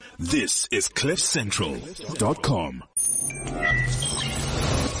This is CliffCentral.com.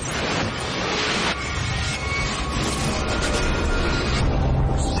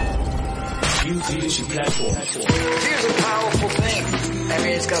 Youth Leadership Platform. Fear's a powerful thing. I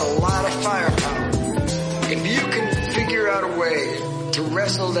mean, it's got a lot of firepower. If you can figure out a way to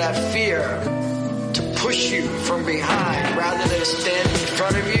wrestle that fear, to push you from behind rather than stand in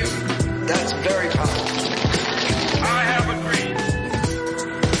front of you, that's very powerful. I have a dream.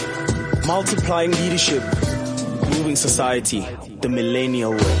 Multiplying leadership, moving society, the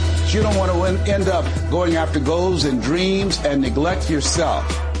millennial way. You don't want to end up going after goals and dreams and neglect yourself.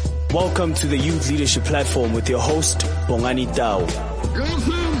 Welcome to the Youth Leadership Platform with your host, Bongani Tao.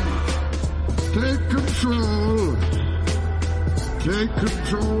 Gotham, take control. Take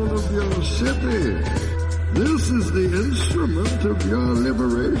control of your city. This is the instrument of your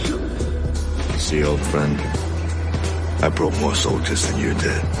liberation. See, old friend, I brought more soldiers than you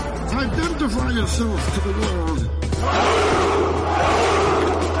did. Identify yourself to the world.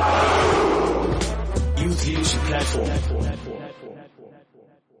 Youth Leadership Platform.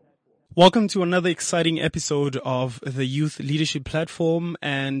 Welcome to another exciting episode of the Youth Leadership Platform,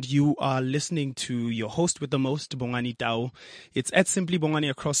 and you are listening to your host with the most, Bongani Tao. It's at Simply Bongani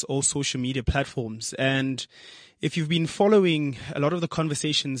across all social media platforms. And if you've been following a lot of the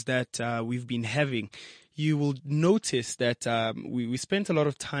conversations that we've been having, you will notice that we spent a lot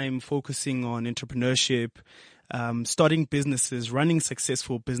of time focusing on entrepreneurship, starting businesses, running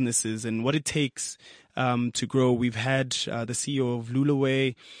successful businesses, and what it takes to grow. We've had the CEO of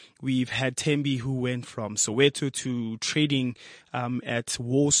Lulaway. We've had Tembi, who went from Soweto to trading at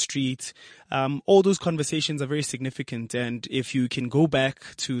Wall Street. All those conversations are very significant. And if you can go back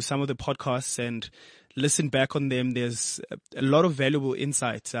to some of the podcasts and listen back on them, there's a lot of valuable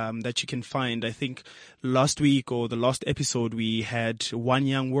insights that you can find. I think last week or the last episode, we had One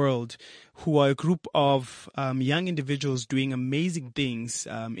Young World, who are a group of young individuals doing amazing things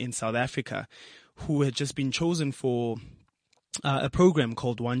in South Africa, who had just been chosen for a program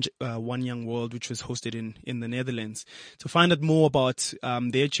called One Young World, which was hosted in the Netherlands. To find out more about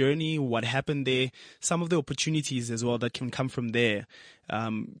their journey, what happened there, some of the opportunities as well that can come from there,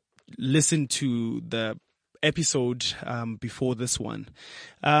 listen to the episode before this one.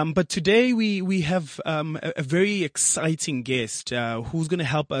 But today we have a very exciting guest who's going to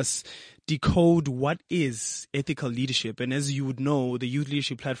help us decode what is ethical leadership. And as you would know, the Youth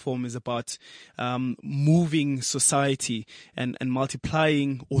Leadership Platform is about moving society and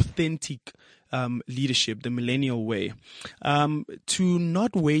multiplying authentic leadership, the millennial way. To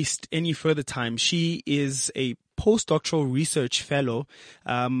not waste any further time, she is a postdoctoral research fellow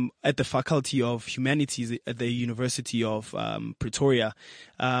at the Faculty of Humanities at the University of Pretoria,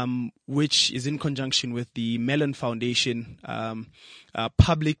 which is in conjunction with the Mellon Foundation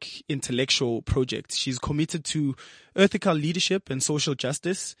Public Intellectual Project. She's committed to ethical leadership and social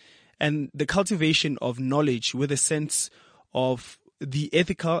justice and the cultivation of knowledge with a sense of the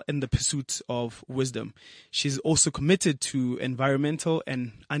ethical and the pursuit of wisdom. She's also committed to environmental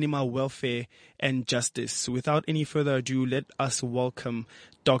and animal welfare and justice. So without any further ado, let us welcome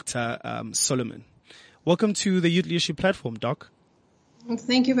Dr. Solomon. Welcome to the Youth Leadership Platform, Doc.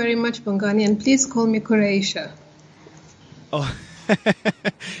 Thank you very much, Bongani, and please call me Croatia. Oh,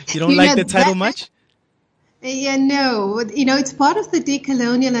 you don't like the title much? Yeah, no. It's part of the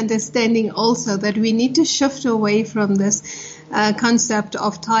decolonial understanding also that we need to shift away from this concept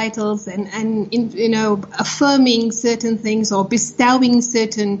of titles and affirming certain things or bestowing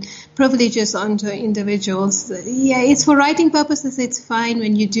certain privileges onto individuals. Yeah, it's for writing purposes. It's fine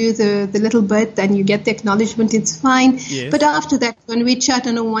when you do the little bit and you get the acknowledgement. It's fine. Yes. But after that, when we chat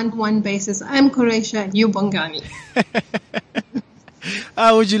on a one-to-one basis, I'm Croatia and you Bongani.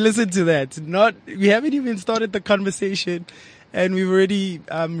 How would you listen to that? We haven't even started the conversation, and we're already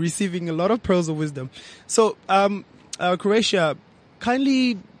receiving a lot of pearls of wisdom. So, Croatia,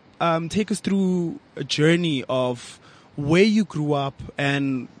 kindly take us through a journey of where you grew up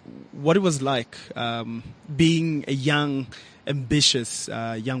and what it was like being a young, ambitious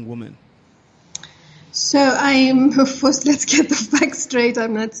young woman. So first let's get the facts straight.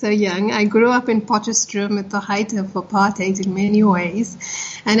 I'm not so young. I grew up in Potchefstroom at the height of apartheid in many ways.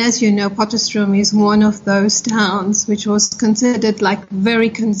 And as you know, Potchefstroom is one of those towns which was considered like very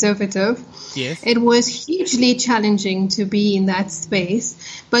conservative. Yes. It was hugely challenging to be in that space.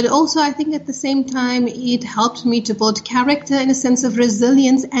 But also I think at the same time it helped me to build character in a sense of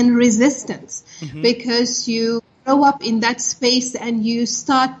resilience and resistance, because you grow up in that space and you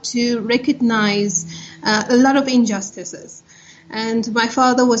start to recognize a lot of injustices. And my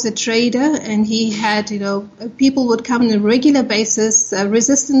father was a trader, and he had, people would come on a regular basis,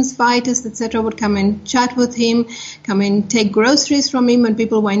 resistance fighters, etc., would come and chat with him, come and take groceries from him, and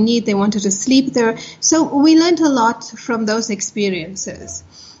people were in need, they wanted to sleep there. So we learned a lot from those experiences.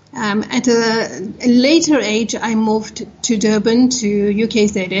 At a later age, I moved to Durban, to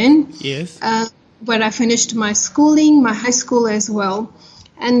UKZN, yes, where I finished my schooling, my high school as well.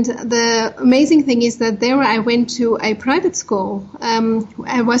 And the amazing thing is that there I went to a private school.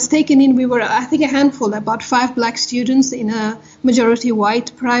 I was taken in, we were, I think, a handful, about 5 black students in a majority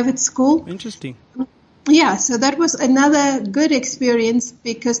white private school. Interesting. Yeah, so that was another good experience,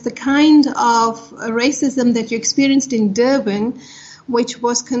 because the kind of racism that you experienced in Durban, which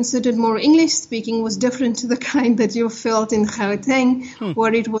was considered more English speaking, was different to the kind that you felt in Gauteng,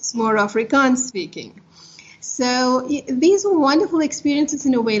 where it was more Afrikaans speaking. So these were wonderful experiences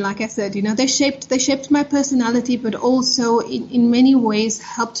in a way. Like I said, they shaped my personality, but also in many ways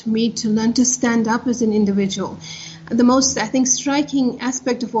helped me to learn to stand up as an individual. The most, I think, striking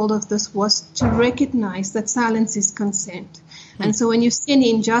aspect of all of this was to recognize that silence is consent. And so when you see an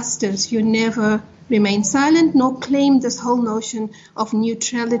injustice, you never remain silent nor claim this whole notion of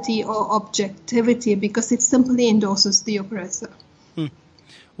neutrality or objectivity, because it simply endorses the oppressor.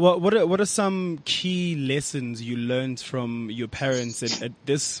 What are some key lessons you learned from your parents at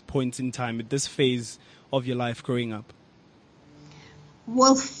this point in time, at this phase of your life growing up?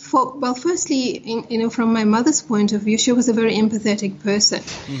 Well, firstly, from my mother's point of view, she was a very empathetic person,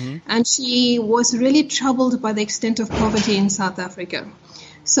 and she was really troubled by the extent of poverty in South Africa.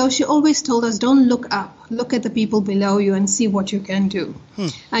 So she always told us, don't look up, look at the people below you and see what you can do.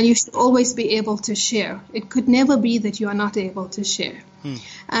 And you should always be able to share. It could never be that you are not able to share.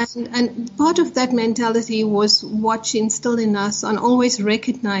 And part of that mentality was what she instilled in us on always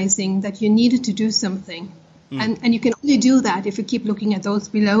recognizing that you needed to do something. And you can only do that if you keep looking at those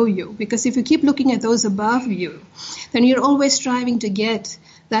below you. Because if you keep looking at those above you, then you're always striving to get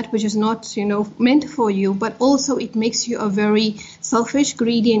that which is not, meant for you, but also it makes you a very selfish,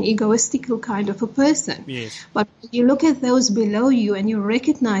 greedy, and egoistical kind of a person. Yes. But you look at those below you and you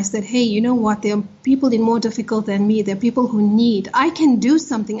recognize that, hey, you know what, there are people in more difficult than me, there are people who need, I can do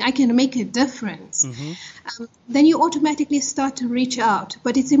something, I can make a difference. Then you automatically start to reach out.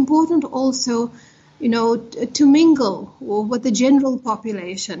 But it's important also, to mingle with the general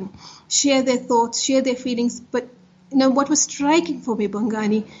population, share their thoughts, share their feelings. But what was striking for me,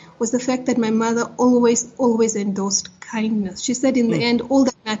 Bongani, was the fact that my mother always endorsed kindness. She said, in the end, all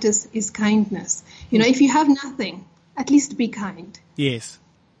that matters is kindness. If you have nothing, at least be kind. Yes.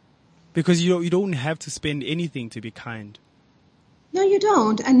 Because you don't have to spend anything to be kind. No, you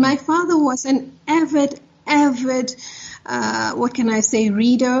don't. And my father was an avid,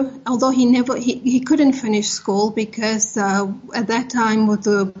 reader. Although he couldn't finish school because at that time with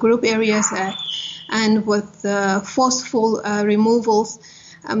the Group Areas Act and with forceful removals,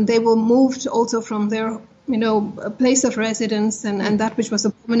 they were moved also from their place of residence and that which was a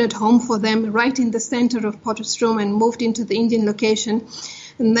permanent home for them right in the center of Potchefstroom, and moved into the Indian location.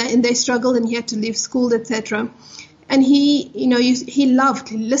 And they struggled, and he had to leave school, etc. And he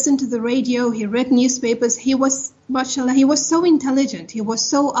listened to the radio, he read newspapers, he was so intelligent, he was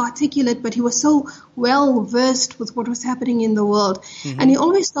so articulate, but he was so well versed with what was happening in the world. And he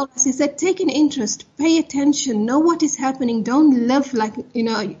always told us, he said, take an interest, pay attention, know what is happening, don't live like,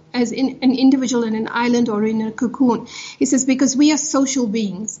 as an individual in an island or in a cocoon. He says, because we are social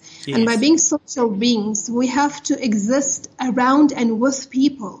beings. Yes. And by being social beings, we have to exist around and with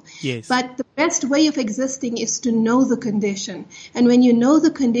people. Yes. But the best way of existing is to know the condition. And when you know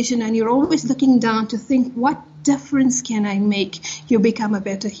the condition and you're always looking down to think, what difference can I make? You become a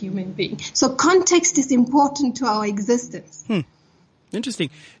better human being. So context is important to our existence. Interesting.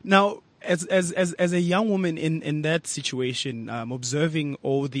 Now, as a young woman in that situation, observing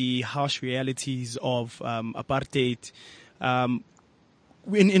all the harsh realities of apartheid,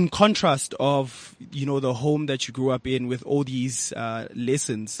 in contrast of the home that you grew up in with all these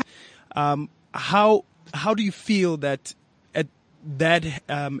lessons, how do you feel that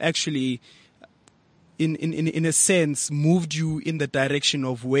actually in a sense moved you in the direction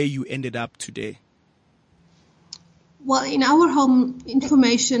of where you ended up today? Well, in our home,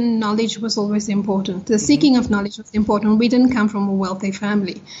 information, knowledge was always important. The seeking of knowledge was important. We didn't come from a wealthy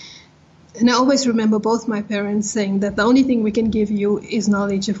family. And I always remember both my parents saying that the only thing we can give you is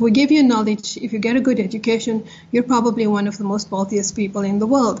knowledge. If we give you knowledge, if you get a good education, you're probably one of the most wealthiest people in the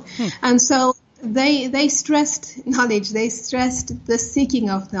world. And so they stressed knowledge. They stressed the seeking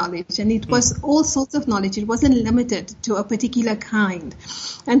of knowledge, and it was all sorts of knowledge. It wasn't limited to a particular kind.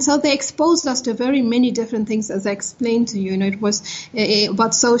 And so they exposed us to very many different things, as I explained to you. It was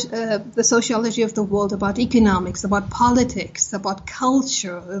about the sociology of the world, about economics, about politics, about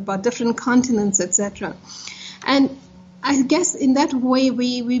culture, about different continents, etc. And I guess in that way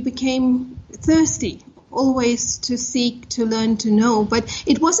we became thirsty, always to seek, to learn, to know. But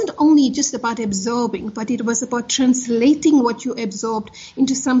it wasn't only just about absorbing, but it was about translating what you absorbed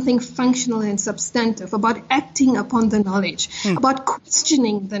into something functional and substantive, about acting upon the knowledge, about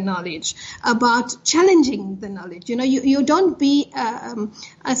questioning the knowledge, about challenging the knowledge. You don't be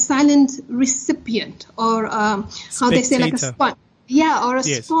a silent recipient or how they say, like a sponge. Yeah, or a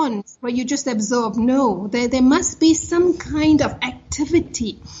sponge where you just absorb. No, there must be some kind of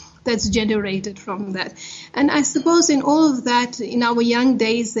activity that's generated from that. And I suppose in all of that, in our young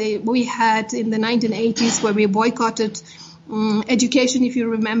days, we had in the 1980s where we boycotted education, if you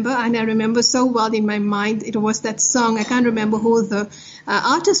remember, and I remember so well in my mind, it was that song. I can't remember who the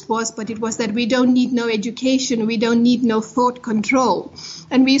artist was, but it was that we don't need no education, we don't need no thought control.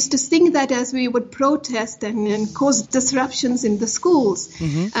 And we used to sing that as we would protest and cause disruptions in the schools.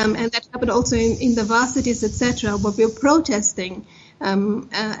 And that happened also in the varsities, etc., where we were protesting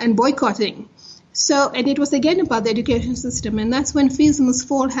and boycotting. So, and it was again about the education system, and that's when Feesman's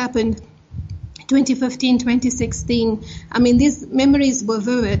fall happened, 2015, 2016. I mean, these memories were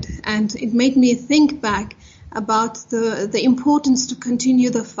vivid, and it made me think back about the importance to continue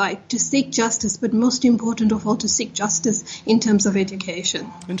the fight, to seek justice, but most important of all, to seek justice in terms of education.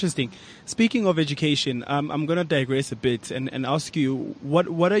 Interesting. Speaking of education, I'm going to digress a bit and ask you,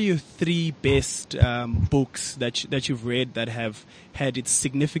 what are your three best books that you've read that have had its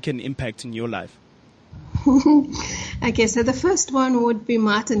significant impact in your life? Okay, so the first one would be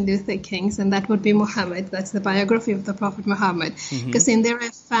Martin Luther King's, and that would be Muhammad. That's the biography of the Prophet Muhammad. Because in there I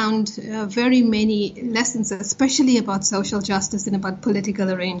found very many lessons, especially about social justice and about political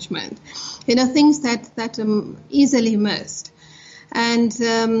arrangement. Things that easily missed. And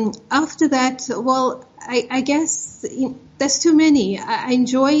after that, well, I guess there's too many. I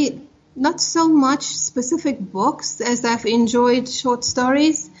enjoy not so much specific books as I've enjoyed short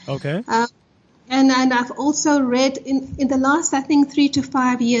stories. Okay. And I've also read in the last, I think, 3 to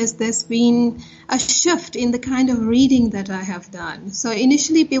 5 years, there's been a shift in the kind of reading that I have done. So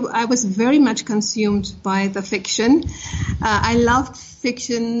initially, I was very much consumed by the fiction. I loved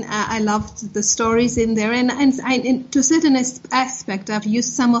fiction. I loved the stories in there. And to a certain aspect, I've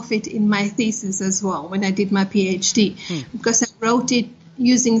used some of it in my thesis as well when I did my PhD, because I wrote it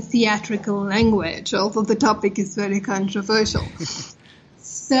using theatrical language, although the topic is very controversial.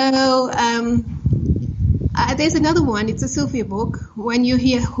 So there's another one. It's a Sufi book. When you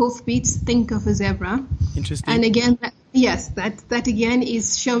hear hoofbeats, think of a zebra. Interesting. And again, that again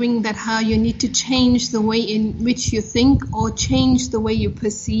is showing that how you need to change the way in which you think or change the way you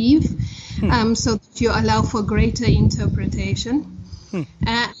perceive, so that you allow for greater interpretation.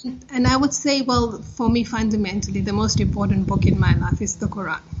 And I would say, well, for me, fundamentally, the most important book in my life is the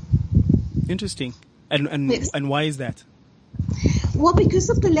Quran. Interesting. And why is that? Well, because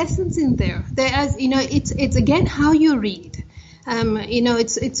of the lessons in there. It's again how you read.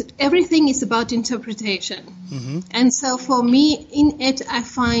 It's everything is about interpretation. And so for me, in it, I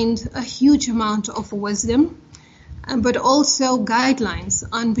find a huge amount of wisdom, but also guidelines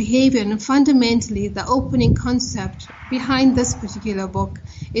on behavior. And fundamentally, the opening concept behind this particular book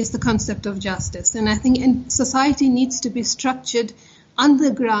is the concept of justice. And I think society needs to be structured on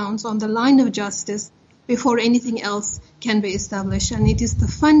the grounds, on the line of justice, before anything else can be established. And it is the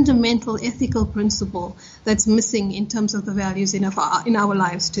fundamental ethical principle that's missing in terms of the values in our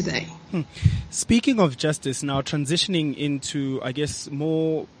lives today. Speaking of justice, now transitioning into, I guess,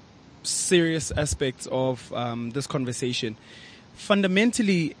 more serious aspects of this conversation.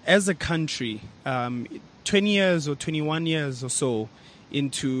 Fundamentally, as a country, 20 years or 21 years or so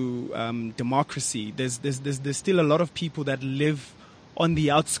into democracy, there's still a lot of people that live on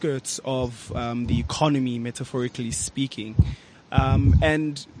the outskirts of the economy, metaphorically speaking.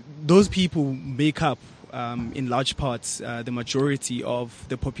 And those people make up, in large parts, the majority of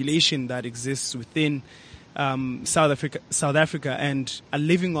the population that exists within South Africa, and are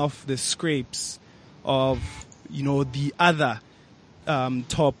living off the scrapes of, the other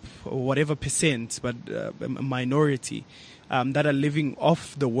top or whatever percent, but a minority that are living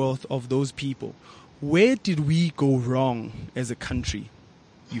off the wealth of those people. Where did we go wrong as a country,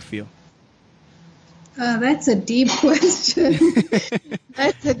 you feel? That's a deep question.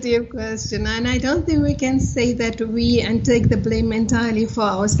 That's a deep question. And I don't think we can say that and take the blame entirely for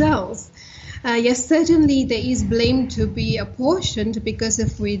ourselves. Yes, certainly there is blame to be apportioned, because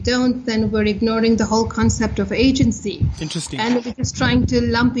if we don't, then we're ignoring the whole concept of agency. Interesting. And we're just trying to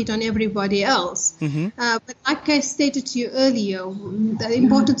lump it on everybody else. But like I stated to you earlier, the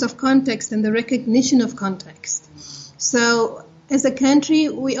importance of context and the recognition of context. So as a country,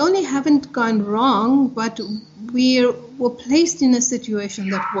 we only haven't gone wrong, but we were placed in a situation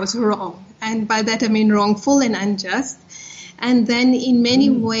that was wrong. And by that I mean wrongful and unjust. And then in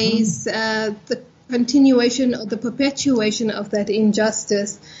many ways, the continuation or the perpetuation of that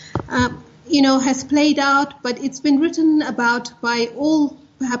injustice, has played out, but it's been written about by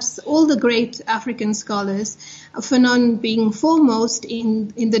perhaps all the great African scholars, Fanon being foremost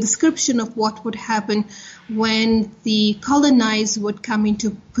in the description of what would happen when the colonized would come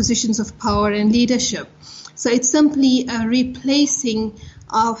into positions of power and leadership. So it's simply a replacing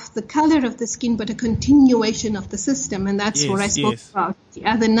of the color of the skin, but a continuation of the system. And that's what I spoke about the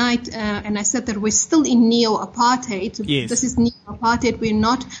other night. And I said that we're still in neo-apartheid. Yes. This is neo-apartheid. We're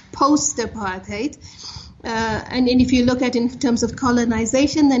not post-apartheid. And if you look at it in terms of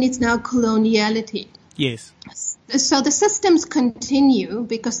colonization, then it's now coloniality. Yes. So the systems continue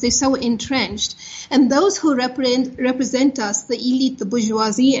because they're so entrenched. And those who represent us, the elite, the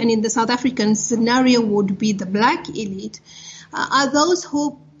bourgeoisie, and in the South African scenario would be the black elite, are those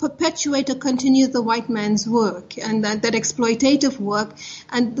who perpetuate or continue the white man's work and that exploitative work.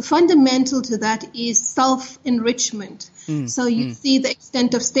 And the fundamental to that is self-enrichment. So you see the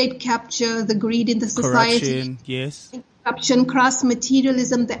extent of state capture, the greed in the society. Corruption, crass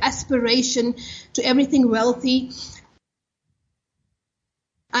materialism, the aspiration to everything wealthy.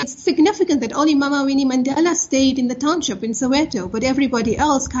 It's significant that only Mama Winnie Mandela stayed in the township in Soweto, but everybody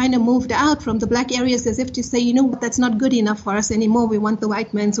else kind of moved out from the black areas as if to say, you know what, that's not good enough for us anymore. We want the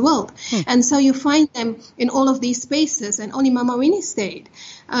white man's world. And so you find them in all of these spaces, and only Mama Winnie stayed.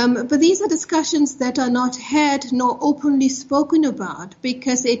 But these are discussions that are not had nor openly spoken about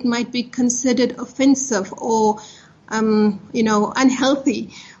because it might be considered offensive or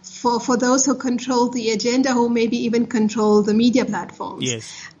unhealthy for those who control the agenda, who maybe even control the media platforms.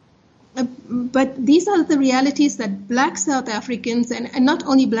 Yes. But these are the realities that black South Africans, and not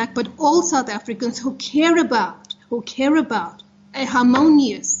only black, but all South Africans who care about a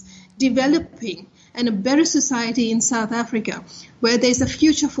harmonious, developing, and a better society in South Africa, where there's a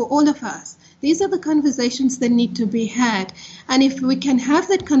future for all of us. These are the conversations that need to be had. And if we can have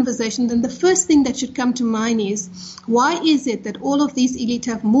that conversation, then the first thing that should come to mind is, why is it that all of these elite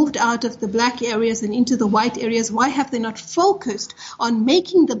have moved out of the black areas and into the white areas? Why have they not focused on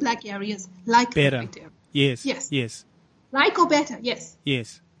making the black areas like better? The white areas? Yes. Like or better, yes.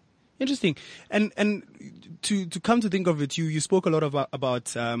 Yes. Interesting. And to come to think of it, you spoke a lot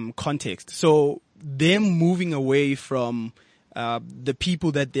about context. So them moving away from the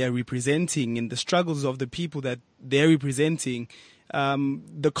people that they're representing and the struggles of the people that they're representing,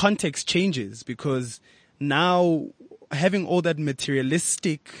 the context changes because now having all that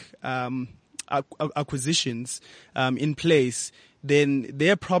materialistic acquisitions in place, then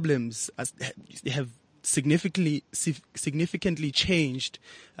their problems have significantly changed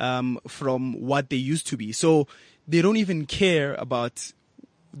from what they used to be. So they don't even care about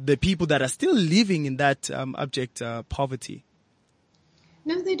the people that are still living in that abject poverty.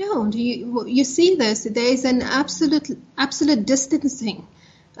 No, they don't. You see this. There is an absolute distancing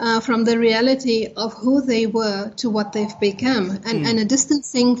from the reality of who they were to what they've become, and a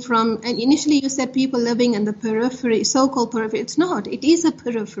distancing from. And initially, you said people living in the periphery, so-called periphery. It's not. It is a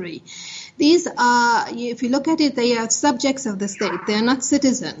periphery. These are, if you look at it, they are subjects of the state. They are not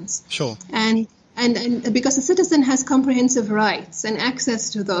citizens. Sure. And because a citizen has comprehensive rights and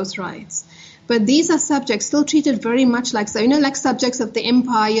access to those rights. But these are subjects still treated very much like subjects of the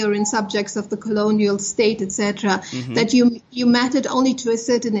empire and subjects of the colonial state, etc., that you mattered only to a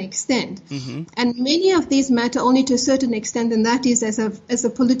certain extent. And many of these matter only to a certain extent, and that is as a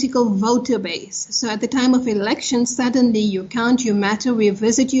political voter base. So at the time of election, suddenly you count, you matter, we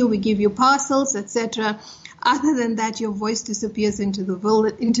visit you, we give you parcels, etc. Other than that, your voice disappears into the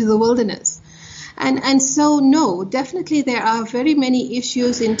wilderness. And so, no, definitely there are very many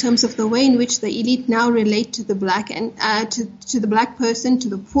issues in terms of the way in which the elite now relate to the black and to the black person, to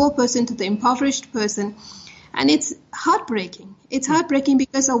the poor person, to the impoverished person. And it's heartbreaking. It's heartbreaking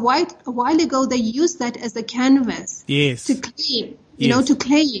because a while ago they used that as a canvas to claim, to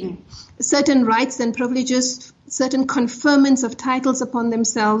claim certain rights and privileges, certain conferments of titles upon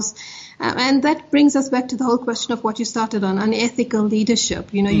themselves. And that brings us back to the whole question of what you started on, unethical leadership.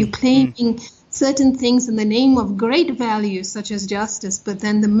 You're claiming certain things in the name of great values such as justice, but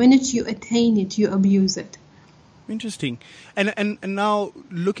then the minute you attain it, you abuse it. Interesting. And now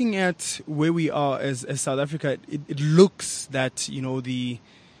looking at where we are as South Africa, it looks that,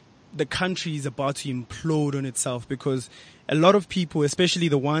 the country is about to implode on itself, because a lot of people, especially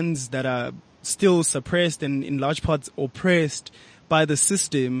the ones that are still suppressed and in large parts oppressed by the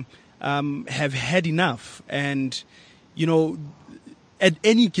system, have had enough. And, at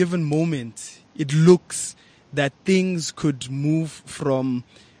any given moment, it looks that things could move from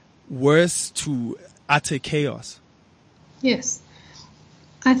worse to utter chaos. Yes.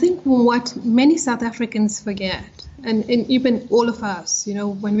 I think what many South Africans forget, and even all of us,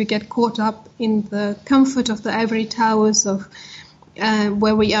 when we get caught up in the comfort of the ivory towers of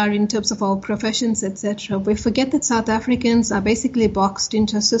where we are in terms of our professions, etc., we forget that South Africans are basically boxed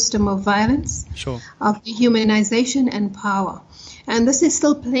into a system of violence, of dehumanization and power. And this is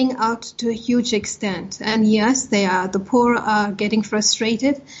still playing out to a huge extent. And yes, the poor are getting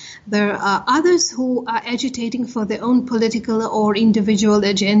frustrated. There are others who are agitating for their own political or individual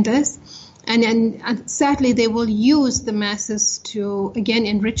agendas. And sadly, they will use the masses to, again,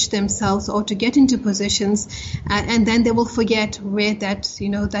 enrich themselves or to get into positions. And then they will forget where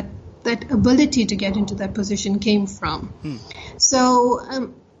that ability to get into that position came from.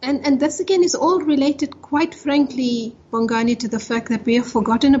 So, and this again is all related, quite frankly, Bongani, to the fact that we have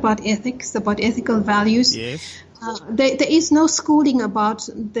forgotten about ethics, about ethical values. Yes. There is no schooling about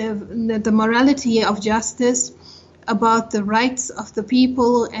the morality of justice, about the rights of the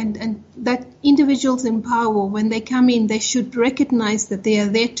people, and that individuals in power, when they come in, they should recognize that they are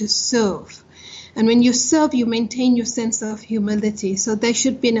there to serve. And when you serve, you maintain your sense of humility. So there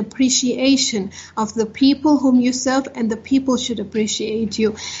should be an appreciation of the people whom you serve, and the people should appreciate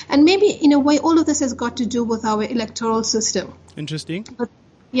you. And maybe in a way, all of this has got to do with our electoral system. Interesting. But,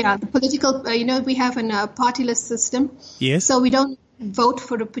 the political, we have a partyless system. Yes. So we don't vote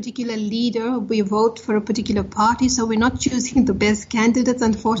for a particular leader. We vote for a particular party. So we're not choosing the best candidates,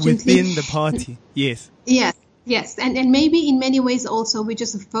 unfortunately. Within the party. Yes. Yes, and maybe in many ways also we're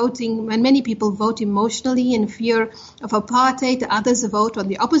just voting, when many people vote emotionally in fear of apartheid, others vote on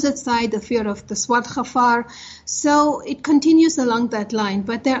the opposite side, the fear of the Swart Gafar. So it continues along that line.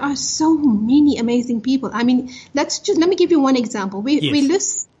 But there are so many amazing people. I mean, let me give you one example. We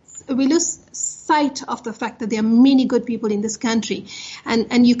lose sight of the fact that there are many good people in this country.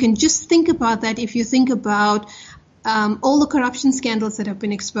 And you can just think about that if you think about all the corruption scandals that have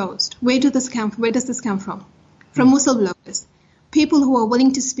been exposed. Where does this come from? From whistleblowers, people who are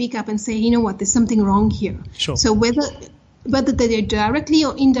willing to speak up and say, you know what, there's something wrong here. Sure. So whether they're directly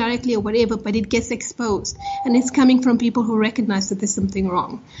or indirectly or whatever, but it gets exposed, and it's coming from people who recognize that there's something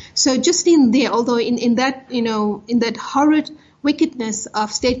wrong. So just in there, although in that horrid wickedness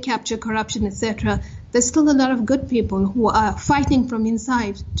of state capture, corruption, etc., there's still a lot of good people who are fighting from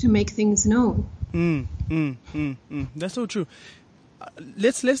inside to make things known. That's so true.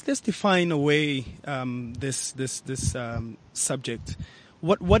 Let's define away this subject.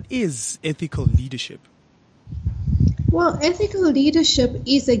 What is ethical leadership? Well, ethical leadership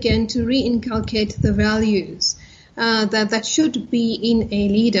is again to re-inculcate the values that should be in a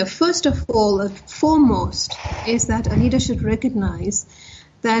leader. First of all, foremost is that a leader should recognize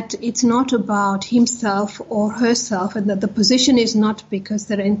that it's not about himself or herself, and that the position is not because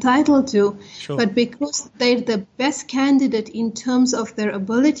they're entitled to, but because they're the best candidate in terms of their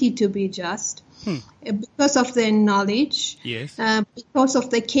ability to be just, because of their knowledge, because of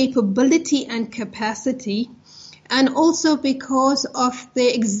their capability and capacity, and also because of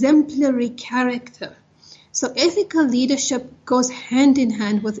their exemplary character. So ethical leadership goes hand in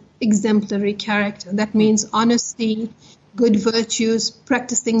hand with exemplary character. That means honesty, good virtues,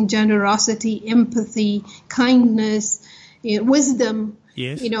 practicing generosity, empathy, kindness, wisdom.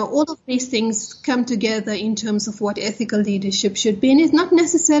 Yes. All of these things come together in terms of what ethical leadership should be. And it's not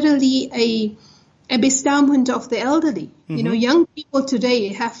necessarily a bestowment of the elderly. Young people today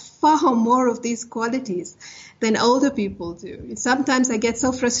have far more of these qualities than older people do. Sometimes I get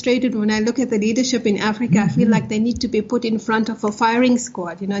so frustrated when I look at the leadership in Africa. I feel like they need to be put in front of a firing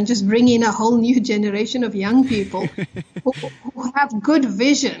squad, and just bring in a whole new generation of young people who have good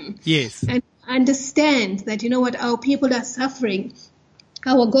vision. Yes. And understand that, our people are suffering.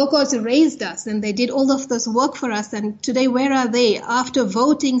 Our Gogos raised us, and they did all of this work for us. And today, where are they? After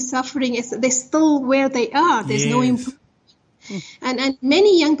voting, suffering, they're still where they are. There's no improvement. And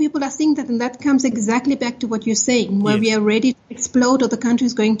many young people are seeing that, and that comes exactly back to what you're saying, where we are ready to explode or the country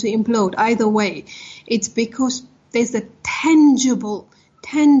is going to implode. Either way, it's because there's a tangible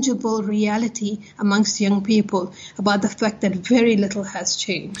reality amongst young people about the fact that very little has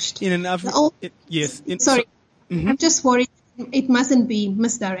changed. In an I'm just worried. it mustn't be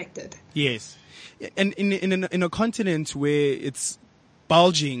misdirected. Yes. And in a continent where it's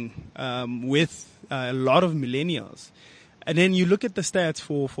bulging with a lot of millennials, and then you look at the stats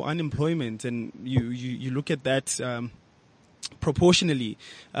for unemployment, and you look at that proportionally,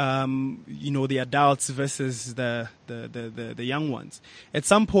 the adults versus the young ones. At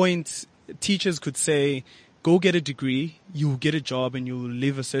some point, teachers could say, go get a degree, you'll get a job, and you'll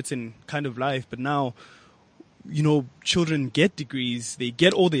live a certain kind of life. But now, children get degrees, they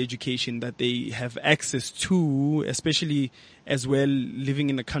get all the education that they have access to, especially as well living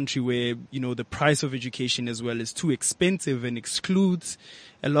in a country where, the price of education as well is too expensive and excludes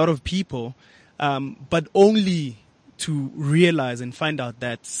a lot of people, but only to realize and find out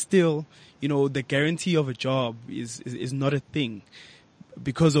that still, the guarantee of a job is not a thing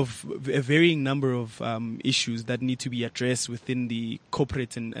because of a varying number of issues that need to be addressed within the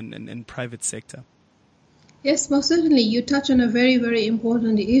corporate and private sector. Yes, most certainly. You touch on a very, very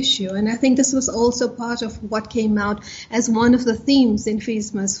important issue. And I think this was also part of what came out as one of the themes in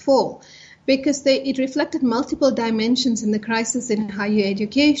FISMA's fall, because it reflected multiple dimensions in the crisis in higher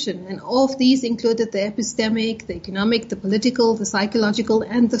education. And all of these included the epistemic, the economic, the political, the psychological,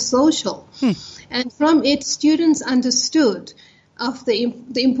 and the social. And from it, students understood of the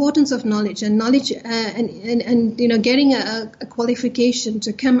importance of knowledge and getting a qualification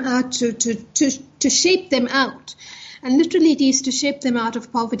to come out to shape them out. And literally it is to shape them out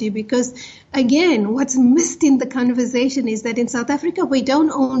of poverty, because again, what's missed in the conversation is that in South Africa, we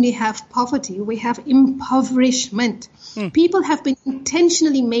don't only have poverty, we have impoverishment. People have been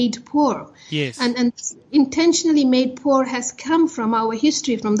intentionally made poor. Yes. And intentionally made poor has come from our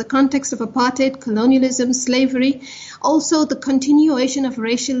history, from the context of apartheid, colonialism, slavery, also the continuation of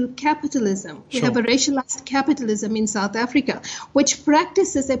racial capitalism. Sure. We have a racialized capitalism in South Africa, which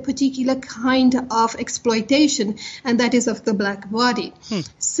practices a particular kind of exploitation, and that is of the black body.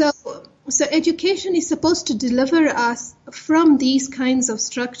 So education is supposed to deliver us from these kinds of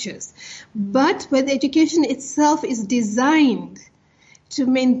structures. But when education itself is designed to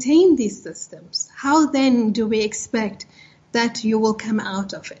maintain these systems, how then do we expect that you will come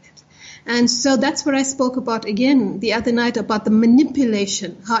out of it? And so that's what I spoke about again the other night, about the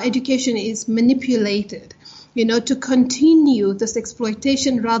manipulation, how education is manipulated, to continue this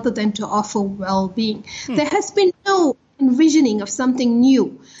exploitation rather than to offer well-being. There has been no envisioning of something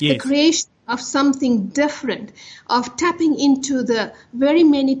new, yes. The creation of something different, of tapping into the very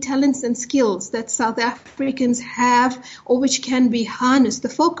many talents and skills that South Africans have or which can be harnessed. The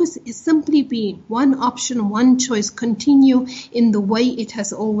focus is simply being one option, one choice, continue in the way it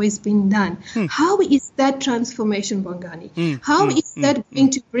has always been done. How is that transformation, Bongani? How is that going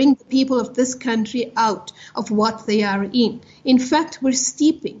to bring the people of this country out of what they are in? In fact, we're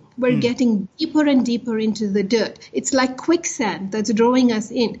steeping. We're getting deeper and deeper into the dirt. It's like quicksand that's drawing us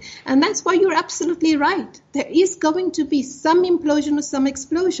in. And that's why you're absolutely right. There is going to be some implosion or some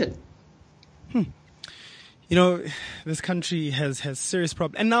explosion. This country has serious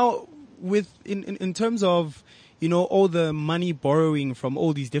problems. And now in terms of, all the money borrowing from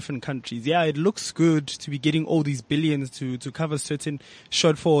all these different countries. Yeah, it looks good to be getting all these billions to cover certain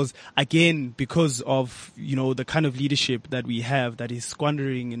shortfalls, again, because of, the kind of leadership that we have that is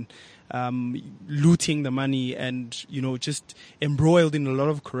squandering and looting the money and, just embroiled in a lot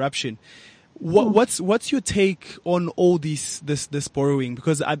of corruption. What's your take on all this borrowing?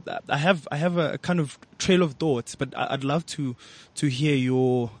 Because I have a kind of trail of thoughts, but I'd love to hear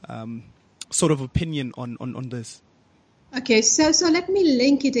your sort of opinion on this. Okay, so let me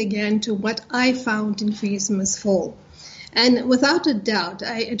link it again to what I found in FISMA's fall. And without a doubt,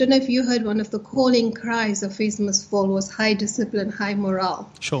 I don't know if you heard one of the calling cries of FISMA's fall was high discipline, high morale.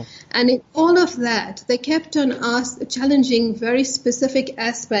 Sure. And in all of that, they kept on challenging very specific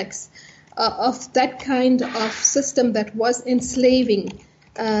aspects of that kind of system that was enslaving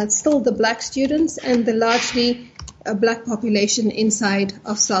still the black students and the largely black population inside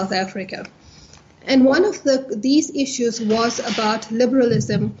of South Africa. And one of these issues was about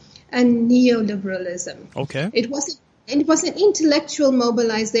liberalism and neoliberalism. Okay. It was an intellectual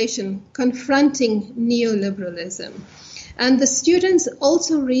mobilization confronting neoliberalism. And the students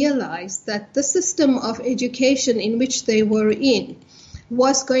also realized that the system of education in which they were in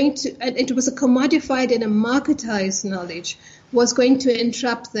was going to, and it was a commodified and a marketized knowledge, was going to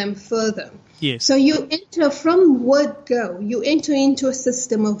entrap them further. Yes. So you enter from word go, you enter into a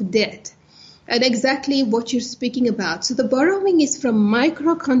system of debt. And exactly what you're speaking about. So the borrowing is from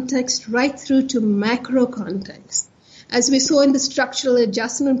micro context right through to macro context. As we saw in the structural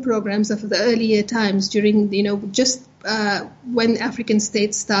adjustment programs of the earlier times during, just when African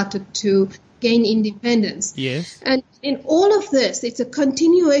states started to gain independence. Yes. And in all of this, it's a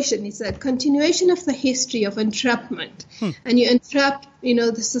continuation. It's a continuation of the history of entrapment. And you entrap,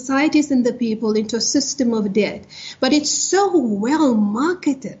 the societies and the people into a system of debt. But it's so well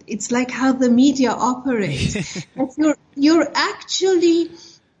marketed. It's like how the media operates. You're actually,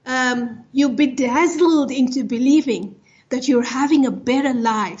 you're bedazzled into believing that you're having a better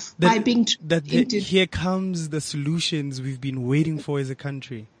life by being here comes the solutions we've been waiting for as a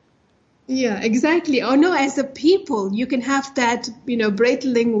country. Yeah, exactly. Or no, as a people, you can have that,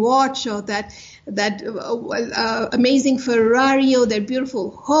 Breitling watch or that amazing Ferrari or that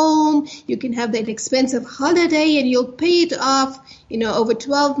beautiful home. You can have that expensive holiday and you'll pay it off, over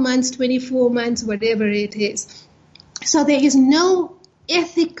 12 months, 24 months, whatever it is. So there is no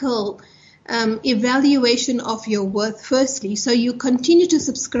ethical evaluation of your worth, firstly. So you continue to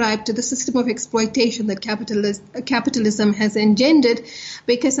subscribe to the system of exploitation that capitalism has engendered,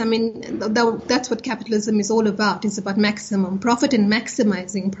 because, that's what capitalism is all about. It's about maximum profit and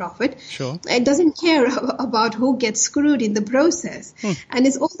maximizing profit. Sure. It doesn't care about who gets screwed in the process. And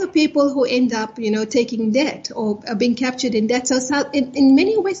it's all the people who end up, taking debt or being captured in debt. So in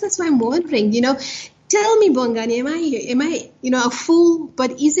many ways, that's why I'm wondering, tell me, Bongani, am I, a fool?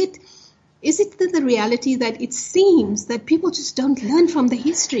 But is it the reality that it seems that people just don't learn from the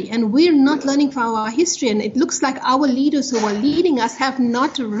history, and we're not learning from our history, and it looks like our leaders who are leading us have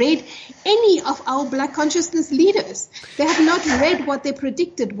not read any of our Black consciousness leaders. They have not read what they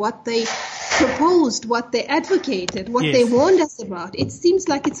predicted, what they proposed, what they advocated, what they warned us about. It seems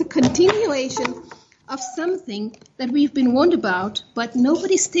like it's a continuation of something that we've been warned about, but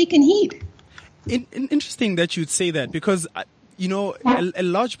nobody's taken heed. Interesting that you'd say that, because a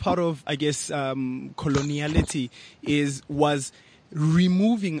large part of, I guess, coloniality was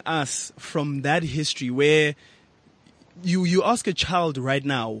removing us from that history, where you ask a child right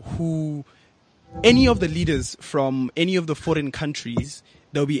now who any of the leaders from any of the foreign countries,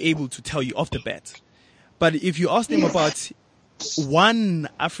 they'll be able to tell you off the bat. But if you ask them about one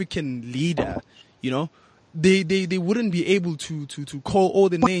African leader, they wouldn't be able to call all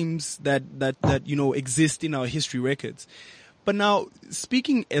the names that exist in our history records. But now,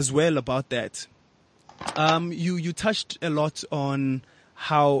 speaking as well about that, you touched a lot on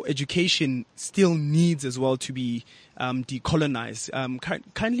how education still needs as well to be decolonized.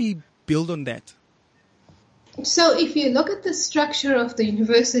 Kindly build on that. So if you look at the structure of the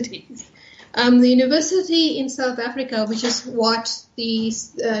universities, the university in South Africa, which is what the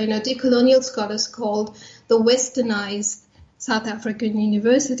decolonial scholars called the westernized South African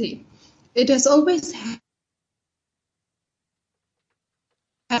university, it has always had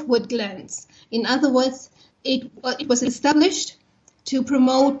outward glance. In other words, it was established to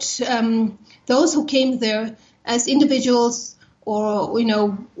promote those who came there as individuals or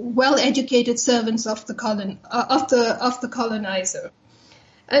well-educated servants of the colonizer.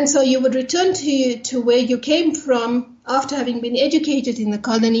 And so you would return to where you came from after having been educated in the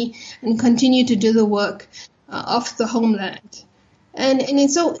colony and continue to do the work of the homeland.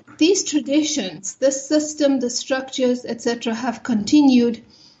 And so these traditions, this system, the structures, etc., have continued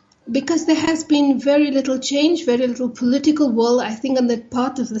because there has been very little change, very little political will, I think, on the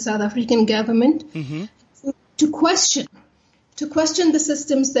part of the South African government to question the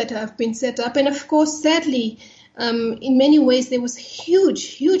systems that have been set up. And of course, sadly, in many ways, there was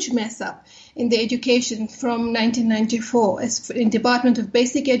huge mess up in the education from 1994, as in Department of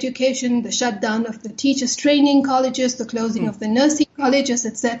Basic Education, the shutdown of the teachers' training colleges, the closing of the nursing colleges,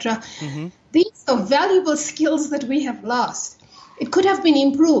 etc. These are valuable skills that we have lost. It could have been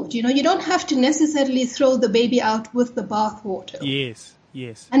improved. You don't have to necessarily throw the baby out with the bathwater.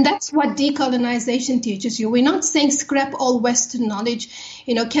 Yes. And that's what decolonization teaches you. We're not saying scrap all Western knowledge,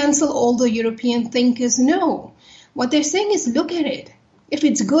 cancel all the European thinkers. No. What they're saying is look at it. If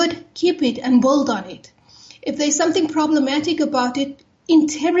it's good, keep it and build on it. If there's something problematic about it,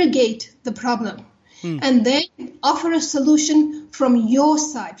 interrogate the problem. And then offer a solution from your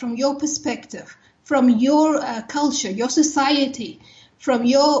side, from your perspective, from your culture, your society, from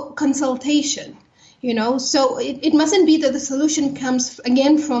your consultation. So it mustn't be that the solution comes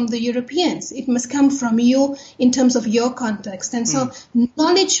again from the Europeans. It must come from you in terms of your context. And so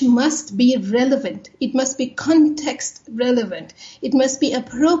knowledge must be relevant. It must be context relevant. It must be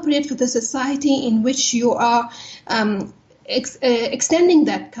appropriate for the society in which you are extending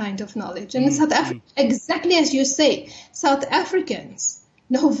that kind of knowledge. And in South Africa, exactly as you say, South Africans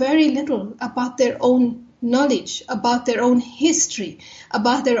know very little about their own knowledge about their own history,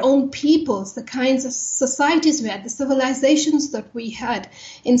 about their own peoples, the kinds of societies we had, the civilizations that we had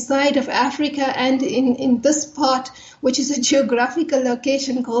inside of Africa and in this part, which is a geographical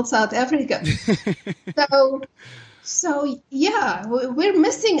location called South Africa. So yeah, we're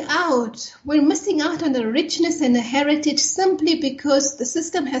missing out. We're missing out on the richness and the heritage simply because the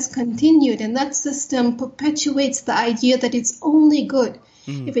system has continued, and that system perpetuates the idea that it's only good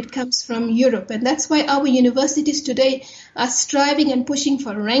if it comes from Europe. And that's why our universities today are striving and pushing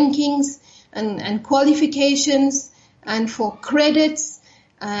for rankings and qualifications and for credits,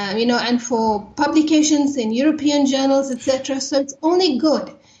 and for publications in European journals, etc. So it's only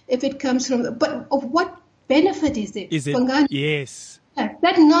good if it comes from, but of what benefit is it? Yes.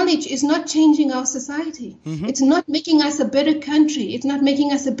 That knowledge is not changing our society. It's not making us a better country. It's not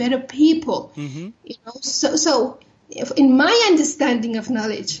making us a better people. So if, in my understanding of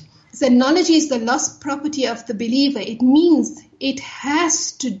knowledge, that knowledge is the lost property of the believer. It means it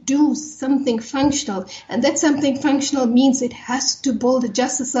has to do something functional, and that something functional means it has to build a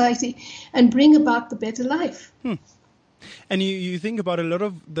just society and bring about the better life. And you think about a lot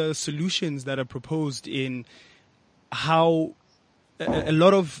of the solutions that are proposed in how a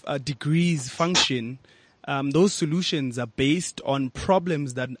lot of degrees function. Those solutions are based on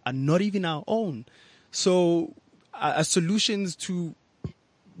problems that are not even our own. So are solutions to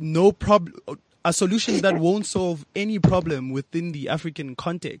no problem, are solutions that won't solve any problem within the African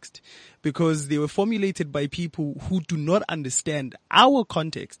context, because they were formulated by people who do not understand our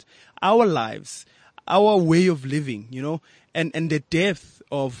context, our lives, our way of living, and the depth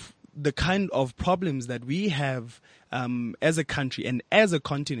of the kind of problems that we have as a country and as a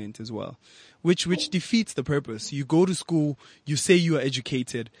continent as well, which defeats the purpose. You go to school, you say you are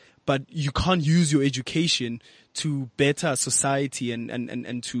educated, but you can't use your education to better society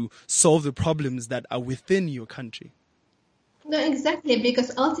and to solve the problems that are within your country. No, exactly,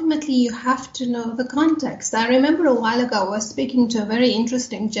 because ultimately you have to know the context. I remember a while ago I was speaking to a very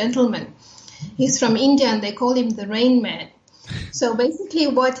interesting gentleman. He's from India and they call him the Rain Man. So basically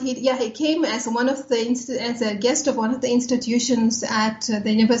he came as as a guest of one of the institutions at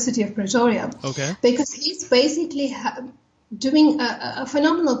the University of Pretoria. Okay. Because he's basically doing a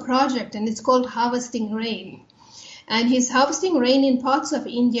phenomenal project, and it's called Harvesting Rain. And he's harvesting rain in parts of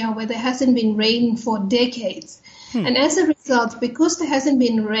India where there hasn't been rain for decades. And as a result, because there hasn't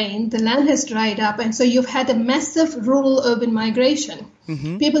been rain, the land has dried up, and so you've had a massive rural-urban migration.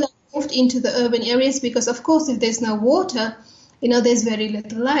 People have moved into the urban areas because, of course, if there's no water, there's very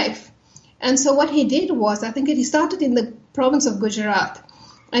little life. And so what he did was, I think he started in the province of Gujarat,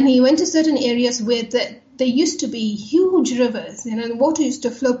 and he went to certain areas where there used to be huge rivers, and water used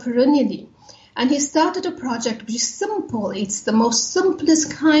to flow perennially. And he started a project which is simple. It's the most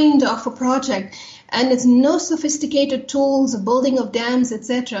simplest kind of a project, and it's no sophisticated tools, building of dams,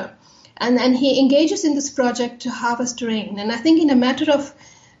 etc. And he engages in this project to harvest rain. And I think in a matter of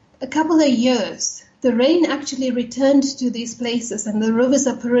a couple of years, the rain actually returned to these places, and the rivers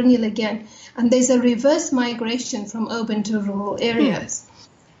are perennial again. And there's a reverse migration from urban to rural areas.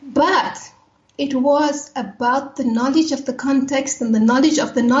 But it was about the knowledge of the context and the knowledge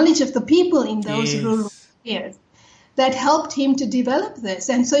of the people in those rural areas that helped him to develop this.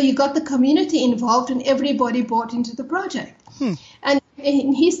 And so you got the community involved and everybody bought into the project. And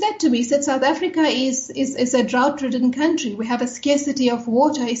he said to me, he said, South Africa is a drought-ridden country. We have a scarcity of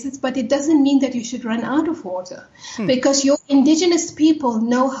water. He says, but it doesn't mean that you should run out of water because your indigenous people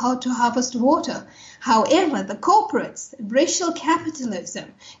know how to harvest water. However, the corporates, racial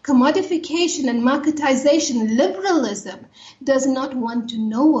capitalism, commodification and marketization, liberalism does not want to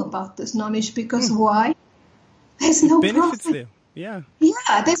know about this knowledge because why? There's no profit. Yeah,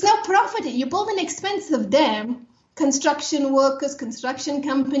 there's no profit. You build an expensive dam, construction workers, construction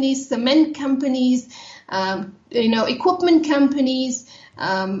companies, cement companies, equipment companies,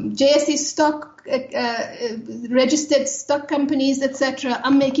 JSE stock, registered stock companies, etc.,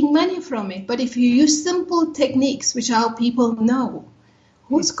 are making money from it. But if you use simple techniques, which our people know,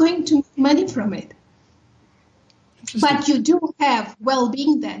 who's going to make money from it? But you do have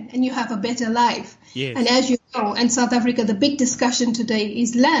well-being then, and you have a better life. Yes. And as you know, in South Africa, the big discussion today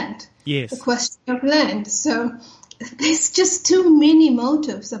is land. Yes. The question of land. So there's just too many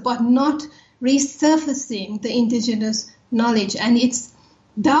motives about not resurfacing the indigenous knowledge, and it's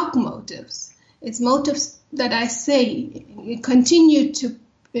dark motives. It's motives that I say continue to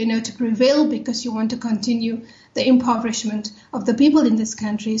prevail because you want to continue the impoverishment of the people in this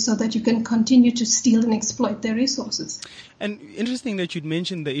country so that you can continue to steal and exploit their resources. And interesting that you'd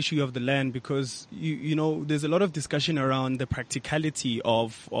mentioned the issue of the land because, there's a lot of discussion around the practicality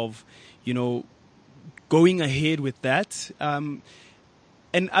of going ahead with that,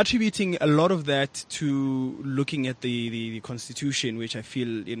 and attributing a lot of that to looking at the Constitution, which I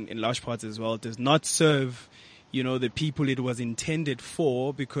feel in large parts as well does not serve, the people it was intended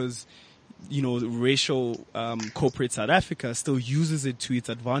for, because racial corporate South Africa still uses it to its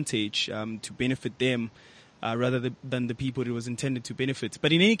advantage to benefit them rather than the people it was intended to benefit.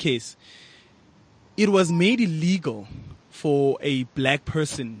 But in any case, it was made illegal for a black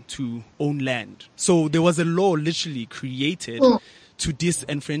person to own land. So there was a law literally created to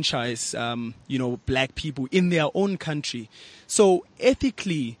disenfranchise, black people in their own country. So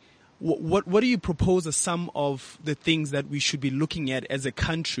ethically, what do you propose are some of the things that we should be looking at as a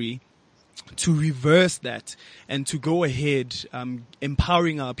country to reverse that and to go ahead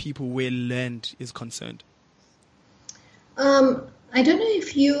empowering our people where land is concerned? I don't know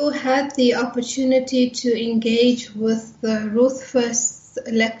if you had the opportunity to engage with Ruth First's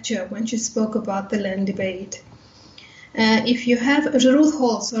lecture when she spoke about the land debate. If you have Ruth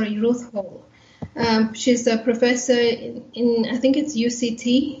Hall, she's a professor in I think it's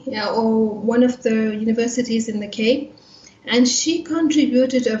UCT or one of the universities in the Cape. And she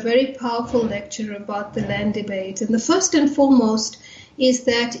contributed a very powerful lecture about the land debate. And the first and foremost is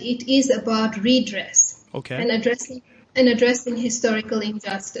that it is about redress and addressing historical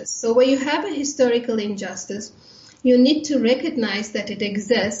injustice. So where you have a historical injustice, you need to recognize that it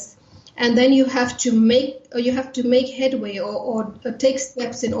exists, and then you have to make headway or take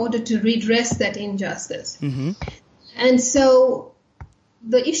steps in order to redress that injustice. Mm-hmm. And so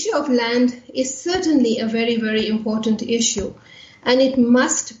the issue of land is certainly a very, very important issue, and it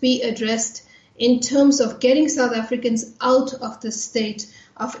must be addressed in terms of getting South Africans out of the state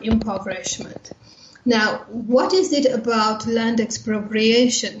of impoverishment. Now, what is it about land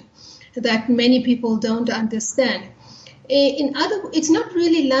expropriation that many people don't understand? It's not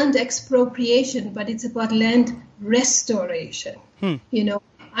really land expropriation, but it's about land restoration.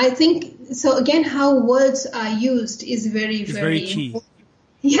 I think, so again, how words are used is very, very key. Important.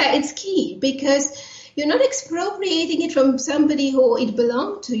 Yeah, it's key, because you're not expropriating it from somebody who it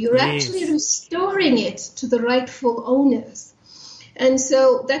belonged to. You're actually restoring it to the rightful owners. And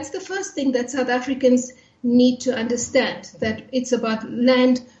so that's the first thing that South Africans need to understand, that it's about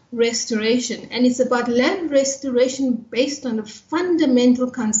land restoration. And it's about land restoration based on a fundamental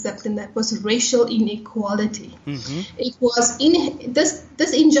concept, and that was racial inequality. Mm-hmm. It was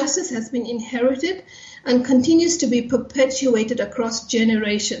this injustice has been inherited and continues to be perpetuated across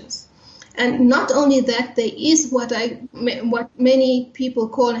generations. And not only that, there is what many people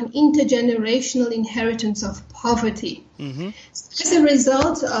call an intergenerational inheritance of poverty. Mm-hmm. As a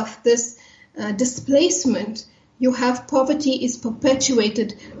result of this displacement, you have poverty is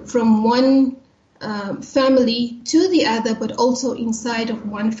perpetuated from one family to the other, but also inside of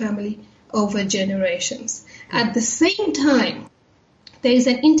one family over generations. At the same time, there is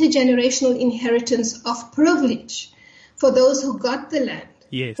an intergenerational inheritance of privilege for those who got the land,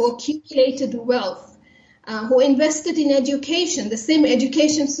 who accumulated wealth, who invested in education, the same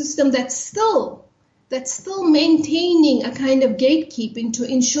education system that's still maintaining a kind of gatekeeping to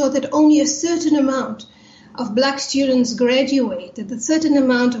ensure that only a certain amount of black students graduate, that a certain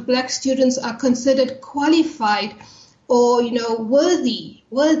amount of black students are considered qualified or, worthy.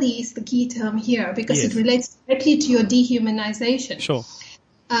 Worthy is the key term here, because it relates directly to your dehumanization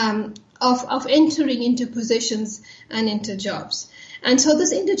of entering into positions and into jobs. And so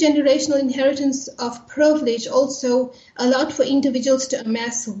this intergenerational inheritance of privilege also allowed for individuals to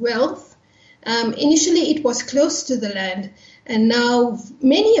amass wealth. Initially, it was close to the land, and now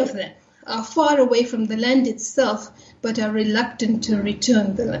many of them are far away from the land itself, but are reluctant to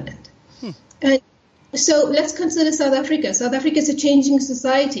return the land. And so let's consider South Africa. South Africa is a changing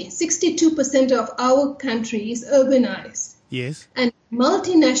society. 62% of our country is urbanized. Yes. And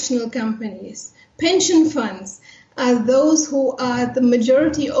multinational companies, pension funds, are those who are the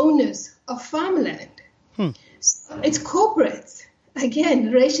majority owners of farmland. So it's corporates.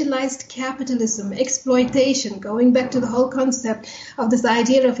 Again, racialized capitalism, exploitation, going back to the whole concept of this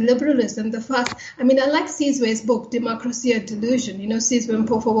idea of liberalism. I like Sizwe's book, Democracy or Delusion. Sizwe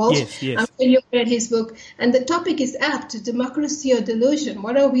Mpofu-Walsh. Yes. I'm sure you read his book. And the topic is apt, democracy or delusion.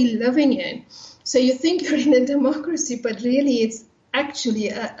 What are we living in? So you think you're in a democracy, but really it's actually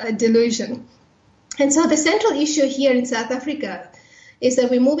a delusion. And so the central issue here in South Africa is that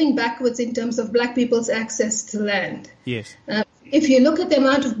we're moving backwards in terms of black people's access to land. Yes. If you look at the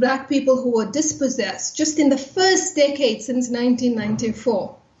amount of black people who were dispossessed just in the first decade since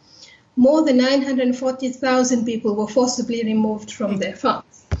 1994, more than 940,000 people were forcibly removed from their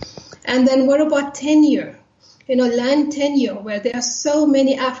farms. And then what about tenure? land tenure, where there are so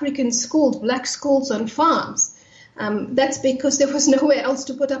many African schools, black schools on farms. That's because there was nowhere else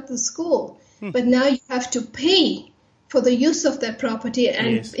to put up the school. But now you have to pay for the use of that property,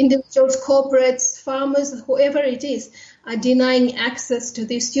 and individuals, corporates, farmers, whoever it is, are denying access to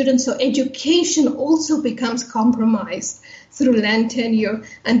these students. So education also becomes compromised through land tenure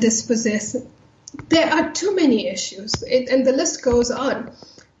and dispossession. There are too many issues, and the list goes on.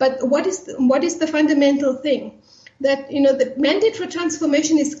 But what is the fundamental thing? That, the mandate for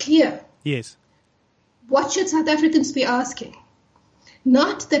transformation is clear. Yes. What should South Africans be asking?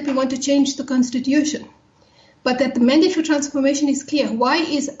 Not that we want to change the constitution, but that the mandate for transformation is clear. Why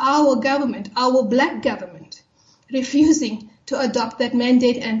is our government, our black government, refusing to adopt that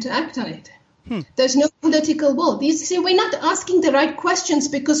mandate and to act on it? There's no political will. We're not asking the right questions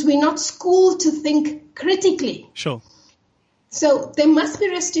because we're not schooled to think critically. Sure. So there must be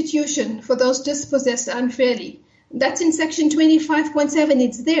restitution for those dispossessed unfairly. That's in Section 25.7.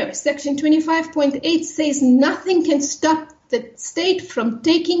 It's there. Section 25.8 says nothing can stop the state from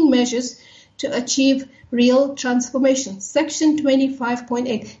taking measures to achieve real transformation. Section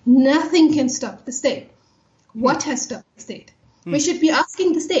 25.8. Nothing can stop the state. What has stopped the state? We should be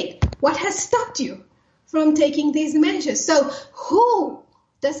asking the state, what has stopped you from taking these measures? So who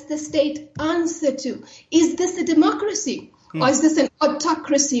does the state answer to? Is this a democracy? Or is this an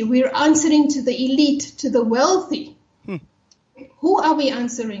autocracy? We're answering to the elite, to the wealthy. Who are we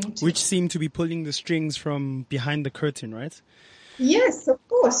answering to? Which seem to be pulling the strings from behind the curtain, right? Yes, of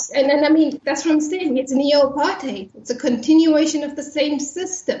course. And I mean, that's what I'm saying. It's neo-apartheid. It's a continuation of the same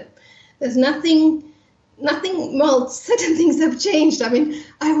system. There's nothing, well, certain things have changed. I mean,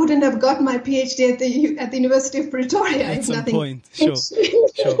 I wouldn't have got my PhD at the University of Pretoria. At some nothing point, sure.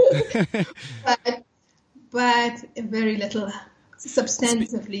 But very little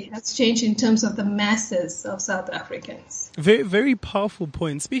substantively has changed in terms of the masses of South Africans. Very, very powerful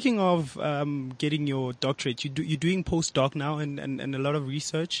point. Speaking of getting your doctorate, you're doing postdoc now and a lot of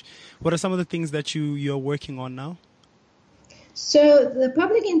research. What are some of the things that you're working on now? So the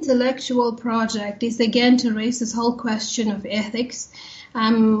Public Intellectual Project is again to raise this whole question of ethics.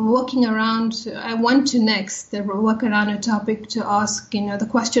 I'm working around, I want to next work around a topic to ask, the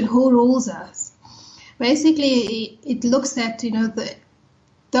question, who rules us? Basically, it looks at,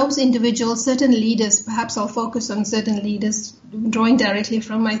 those individuals, certain leaders, perhaps I'll focus on certain leaders, drawing directly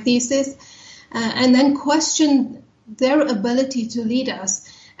from my thesis, and then question their ability to lead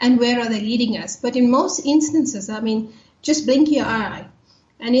us and where are they leading us. But in most instances, I mean, just blink your eye.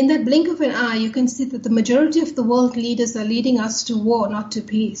 And in that blink of an eye, you can see that the majority of the world leaders are leading us to war, not to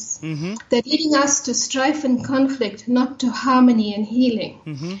peace. Mm-hmm. They're leading us to strife and conflict, not to harmony and healing.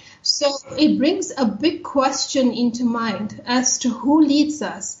 Mm-hmm. So it brings a big question into mind as to who leads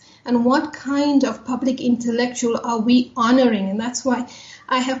us and what kind of public intellectual are we honoring. And that's why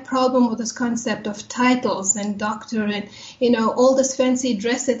I have problem with this concept of titles and doctor and, all this fancy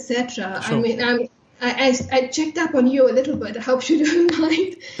dress, etc. Sure. I mean, I checked up on you a little bit. I hope you don't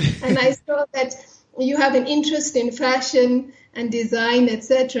mind. And I saw that you have an interest in fashion and design,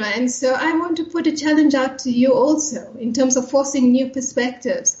 etc. And so I want to put a challenge out to you also in terms of forcing new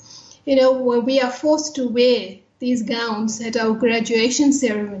perspectives. Where we are forced to wear these gowns at our graduation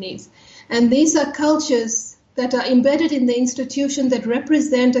ceremonies. And these are cultures that are embedded in the institution that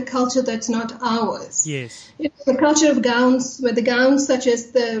represent a culture that's not ours. Yes. The culture of gowns, where the gowns such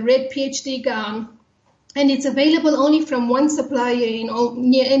as the red PhD gown, and it's available only from one supplier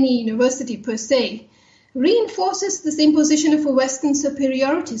near any university per se, reinforces this imposition of a Western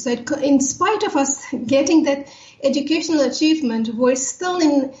superiority. So in spite of us getting that educational achievement, we're still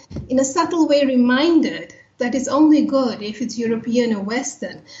in a subtle way reminded that it's only good if it's European or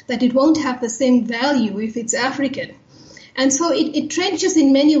Western, that it won't have the same value if it's African. And so it trenches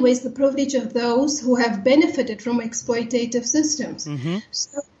in many ways the privilege of those who have benefited from exploitative systems. Mm-hmm.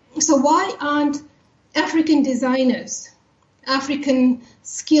 So why aren't African designers, African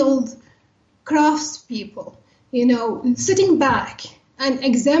skilled craftspeople, sitting back and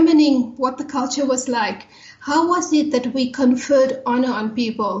examining what the culture was like? How was it that we conferred honor on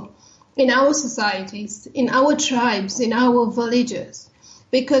people in our societies, in our tribes, in our villages?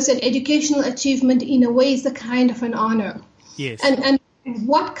 Because an educational achievement in a way is a kind of an honor. Yes. And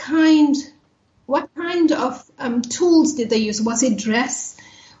what kind of tools did they use? Was it dress?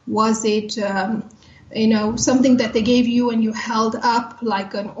 Was it something that they gave you and you held up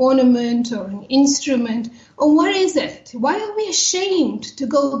like an ornament or an instrument? Or what is it? Why are we ashamed to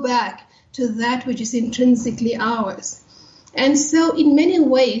go back to that which is intrinsically ours? And so in many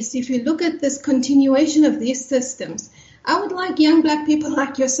ways, if you look at this continuation of these systems, I would like young black people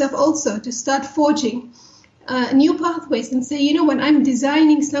like yourself also to start forging new pathways and say, you know, when I'm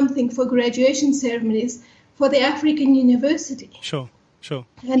designing something for graduation ceremonies for the African university. Sure.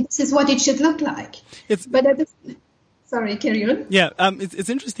 And this is what it should look like. Sorry, carry on. Yeah, it's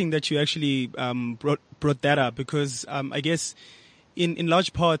interesting that you actually brought that up because I guess in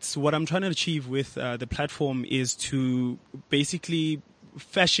large parts what I'm trying to achieve with the platform is to basically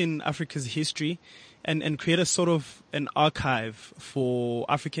fashion Africa's history and create a sort of an archive for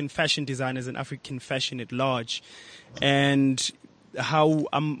African fashion designers and African fashion at large. And how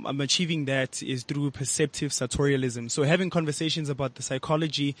I'm achieving that is through perceptive sartorialism. So having conversations about the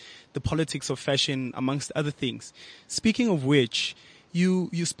psychology, the politics of fashion, amongst other things. Speaking of which, you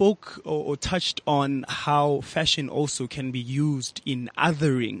spoke or touched on how fashion also can be used in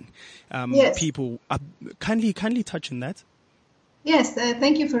othering yes. people. Kindly touch on that. Yes,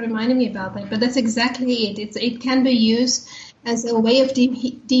 thank you for reminding me about that. But that's exactly it. It can be used as a way of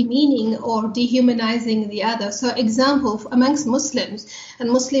demeaning or dehumanizing the other. So, example, amongst Muslims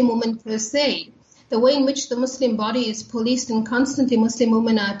and Muslim women per se, the way in which the Muslim body is policed, and constantly Muslim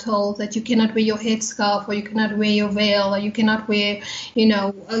women are told that you cannot wear your headscarf, or you cannot wear your veil, or you cannot wear,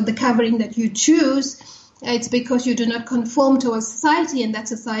 the covering that you choose. It's because you do not conform to a society, and that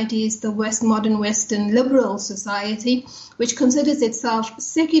society is the modern Western liberal society, which considers itself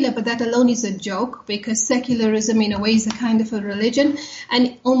secular, but that alone is a joke, because secularism in a way is a kind of a religion.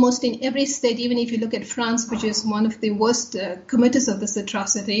 And almost in every state, even if you look at France, which is one of the worst committers of this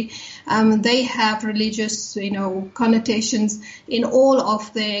atrocity, they have religious, connotations in all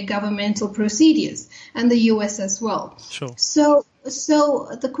of their governmental procedures, and the US as well. Sure. So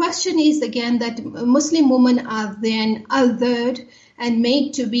the question is again that Muslim women are then othered and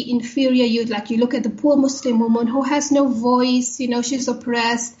made to be inferior. You look at the poor Muslim woman who has no voice, she's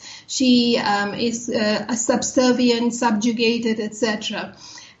oppressed, she is subservient, subjugated, etc.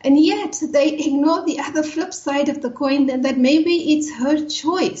 And yet they ignore the other flip side of the coin, that maybe it's her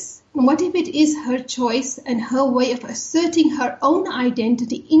choice. And what if it is her choice and her way of asserting her own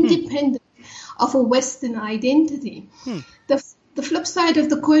identity independent of a Western identity? The flip side of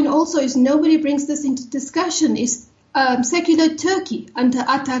the coin also is, nobody brings this into discussion, is secular Turkey under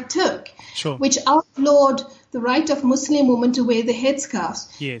Ataturk, sure, which outlawed the right of Muslim women to wear the headscarves.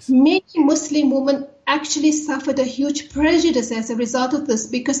 Yes. Many Muslim women actually suffered a huge prejudice as a result of this,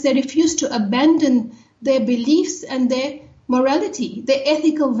 because they refused to abandon their beliefs and their morality, their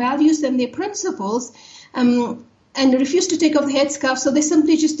ethical values and their principles, and refused to take off the headscarf, so they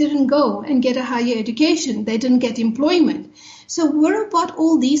simply just didn't go and get a higher education. They didn't get employment. So what about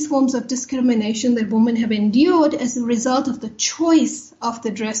all these forms of discrimination that women have endured as a result of the choice of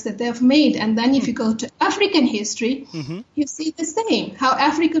the dress that they've made? And then if you go to African history, you see the same, how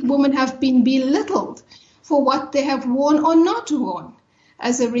African women have been belittled for what they have worn or not worn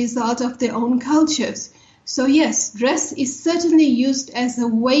as a result of their own cultures. So yes, dress is certainly used as a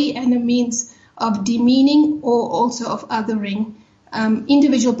way and a means of demeaning or also of othering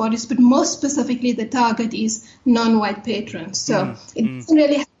individual bodies, but most specifically the target is non-white patrons. So it doesn't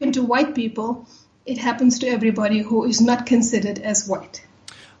really happen to white people, it happens to everybody who is not considered as white.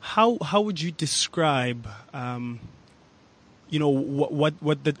 How would you describe, what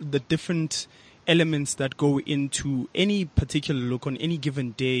the different elements that go into any particular look on any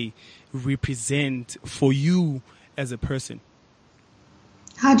given day represent for you as a person?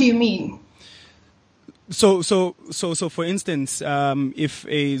 How do you mean? So for instance, if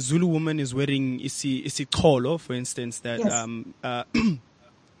a Zulu woman is wearing isiqholo, for instance, that yes.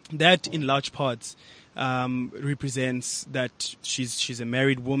 That in large parts represents that she's a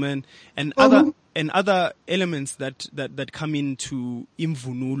married woman, and other elements that come into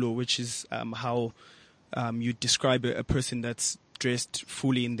imvunulo, which is how you describe a person that's dressed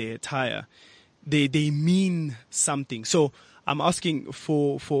fully in their attire. They mean something. So I'm asking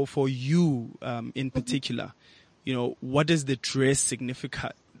for you in particular, what does the dress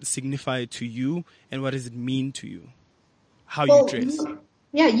signify to you, and what does it mean to you? How you dress?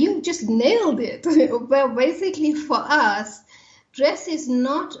 Yeah, you just nailed it. Well, basically for us, dress is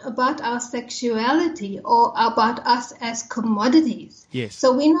not about our sexuality or about us as commodities. Yes.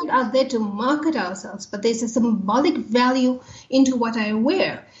 So we're not out there to market ourselves, but there's a symbolic value into what I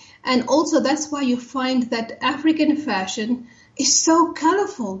wear. And also that's why you find that African fashion is so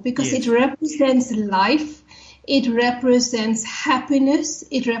colorful, because yes. it represents life, it represents happiness,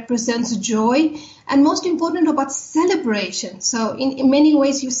 it represents joy, and most important about celebration. So in many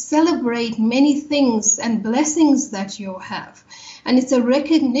ways you celebrate many things and blessings that you have. And it's a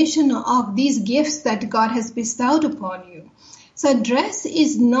recognition of these gifts that God has bestowed upon you. So dress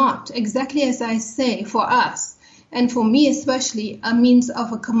is not, exactly as I say, for us, and for me especially, a means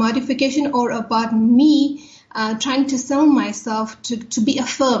of a commodification or about me trying to sell myself to be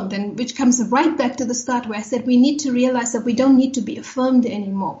affirmed, and which comes right back to the start where I said we need to realize that we don't need to be affirmed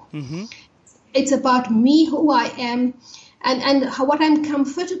anymore. Mm-hmm. It's about me, who I am, and what I'm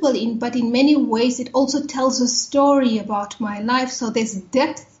comfortable in, but in many ways it also tells a story about my life. So there's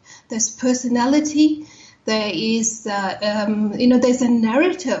depth, there's personality, there is, there's a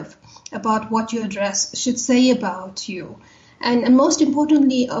narrative about what your dress should say about you. And most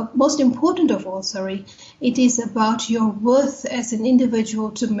important of all, it is about your worth as an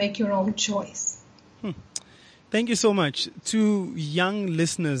individual to make your own choice. Thank you so much. To young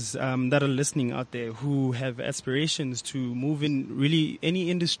listeners that are listening out there who have aspirations to move in really any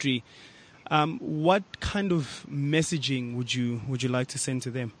industry, what kind of messaging would you like to send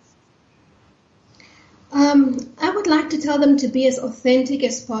to them? I would like to tell them to be as authentic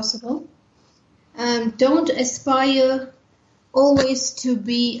as possible. Don't aspire always to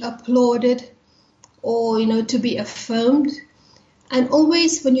be applauded or, to be affirmed. And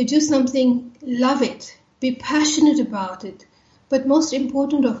always when you do something, love it. Be passionate about it. But most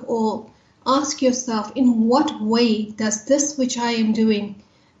important of all, ask yourself, in what way does this which I am doing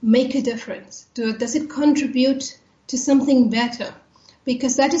make a difference? Does it contribute to something better?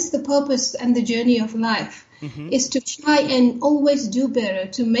 Because that is the purpose and the journey of life, is to try and always do better,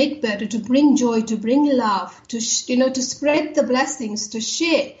 to make better, to bring joy, to bring love, to spread the blessings, to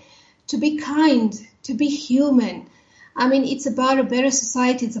share, to be kind, to be human. I mean, it's about a better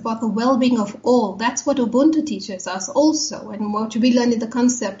society. It's about the well-being of all. That's what Ubuntu teaches us also, and what we learn in the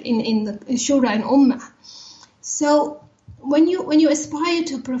concept in the Shura and Ummah. So when you aspire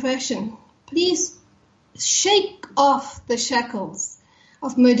to a profession, please shake off the shackles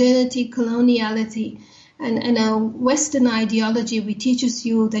of modernity, coloniality, and a Western ideology which teaches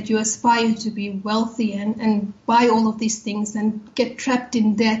you that you aspire to be wealthy and buy all of these things and get trapped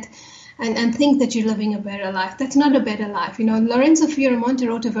in debt and think that you're living a better life. That's not a better life. Lorenzo Fioramonte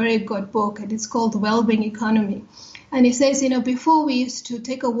wrote a very good book, and it's called The Wellbeing Economy. And he says, before we used to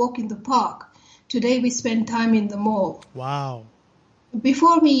take a walk in the park, today we spend time in the mall. Wow.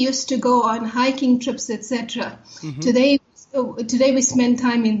 Before we used to go on hiking trips, etc. Today we spend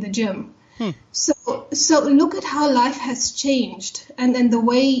time in the gym. So look at how life has changed, and the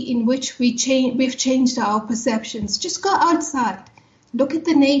way in which we've changed our perceptions. Just go outside, look at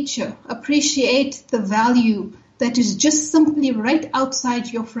the nature, appreciate the value that is just simply right outside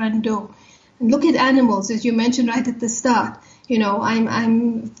your front door, and look at animals, as you mentioned right at the start.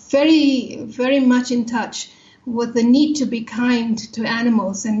 I'm very, very much in touch with the need to be kind to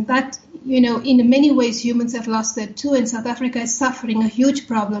animals, and that, in many ways humans have lost that too, and South Africa is suffering a huge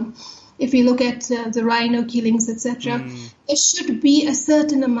problem. If you look at the rhino killings, etc., there should be a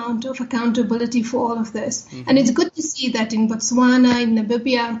certain amount of accountability for all of this. And it's good to see that in Botswana, in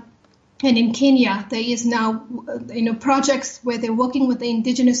Namibia, and in Kenya, there is now, projects where they're working with the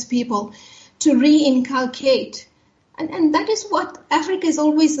indigenous people to re-inculcate. And that is what Africa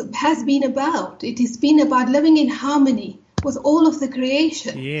has been about. It has been about living in harmony with all of the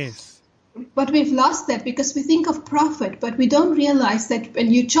creation. Yes. But we've lost that because we think of profit, but we don't realize that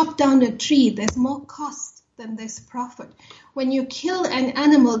when you chop down a tree, there's more cost than there's profit. When you kill an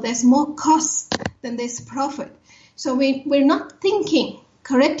animal, there's more cost than there's profit. So we're not thinking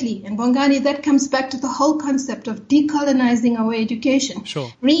correctly. And Bongani, that comes back to the whole concept of decolonizing our education,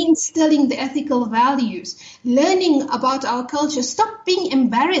 reinstilling the ethical values, learning about our culture. Stop being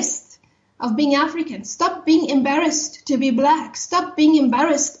embarrassed of being African. Stop being embarrassed to be black. Stop being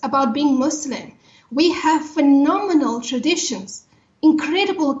embarrassed about being Muslim. We have phenomenal traditions,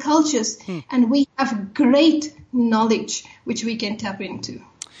 incredible cultures, and we have great knowledge which we can tap into.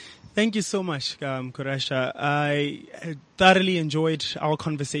 Thank you so much, Kurasha. I thoroughly enjoyed our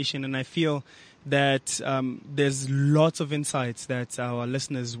conversation, and I feel that there's lots of insights that our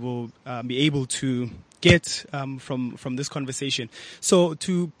listeners will be able to get from this conversation. So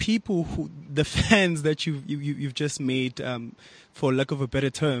to people the fans that you've just made, for lack of a better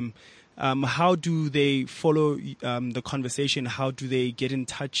term, how do they follow the conversation? How do they get in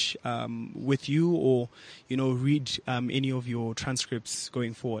touch with you, or read any of your transcripts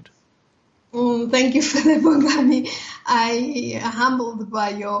going forward? Thank you for that, Bongani. I am humbled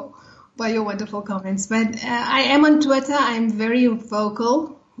by your wonderful comments. But I am on Twitter. I'm very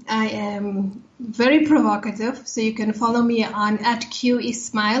vocal. I am very provocative. So you can follow me on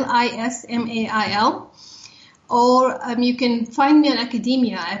 @QIsmail, ISMAIL. or you can find me on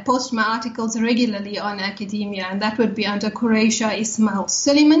academia. I post my articles regularly on academia, and that would be under Quraisha Ismail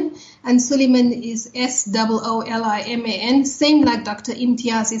Suleiman, and Suleiman is Sooliman, same like Dr.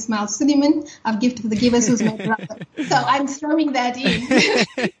 Imtiaz Ismail Suleiman. I've given the givers who's my brother, so I'm throwing that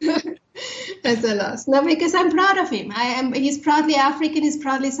in. As a loss. No, because I'm proud of him. He's proudly African, he's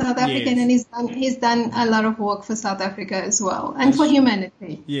proudly South African, Yes. and he's done a lot of work for South Africa as well, and for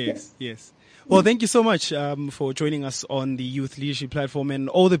humanity. Yes. Well, thank you so much for joining us on the Youth Leadership Platform, and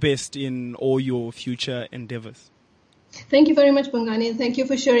all the best in all your future endeavors. Thank you very much, Bongani, and thank you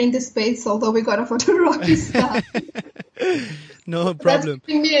for sharing the space, although we got a photo rocky start. No problem. That's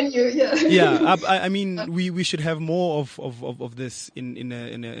between me and you, yeah. Yeah, I mean, we should have more of this in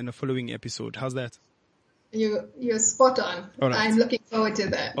a following episode. How's that? You're spot on. All right. I'm looking forward to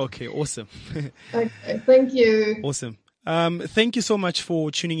that. Okay, awesome. Okay, thank you. Awesome. Thank you so much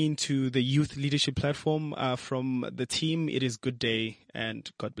for tuning in to the Youth Leadership Platform. From the team, it is good day and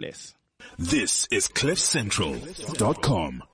God bless. This is CliffCentral.com.